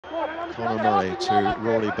Conor Murray to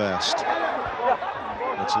Rory Best.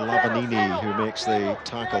 It's Lavanini who makes the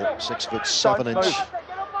tackle, 6'7"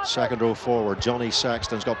 second row forward. Johnny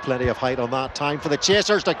Sexton's got plenty of height on that. Time for the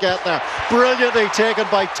chasers to get there. Brilliantly taken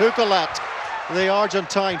by Tuculet, the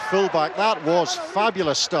Argentine fullback. That was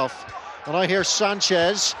fabulous stuff. And I hear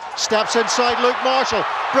Sanchez steps inside Luke Marshall.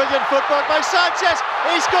 Brilliant footwork by Sanchez.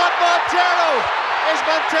 He's got Montero. Is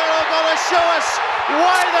Montero going to show us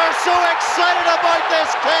why they're so excited about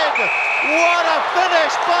this kid? What a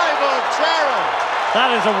finish by Montero.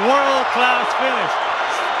 That is a world-class finish.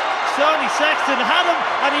 Johnny Sexton had him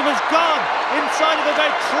and he was gone inside of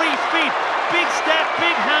about 3 feet. Big step,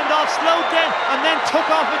 big handoff, slowed down and then took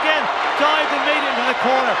off again. Dived and made it into the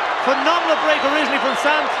corner. Phenomenal break originally from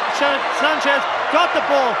Sanchez. Got the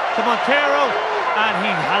ball to Montero and he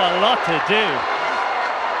had a lot to do.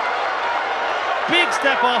 Big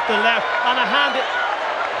step off the left and a hand.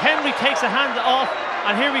 Henry takes a hand off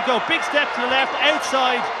and here we go. Big step to the left,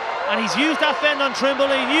 outside. And he's used that fend on Trimble,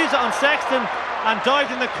 he used it on Sexton and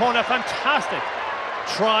dived in the corner. Fantastic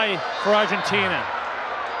try for Argentina.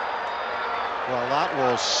 Well, that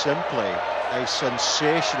was simply a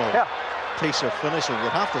sensational piece of finishing.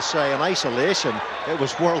 You'd have to say, in isolation, it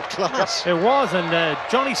was world class. It was, and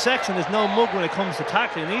Johnny Sexton is no mug when it comes to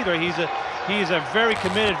tackling either. He's a very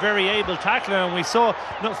committed, very able tackler, and we saw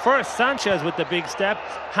first Sanchez with the big step,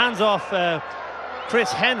 hands off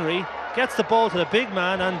Chris Henry, gets the ball to the big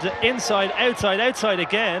man and inside, outside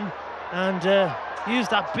again, and used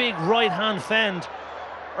that big right-hand fend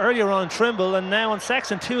earlier on Trimble and now on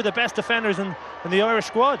Sexton, two of the best defenders in the Irish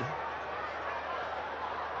squad.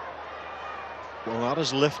 Well, that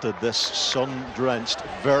has lifted this sun-drenched,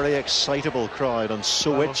 very excitable crowd, and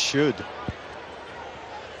so it should.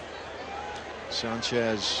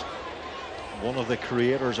 Sanchez, one of the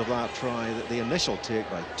creators of that try. The initial take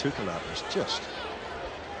by Tuculet was just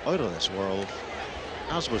out of this world,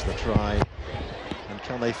 as was the try. And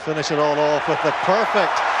can they finish it all off with the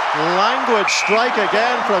perfect language strike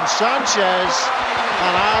again from Sanchez?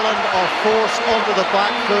 And Ireland are forced onto the back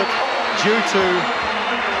foot due to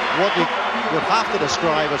what you would have to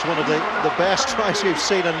describe as one of the best tries we've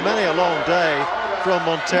seen in many a long day from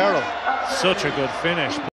Montero. Such a good finish.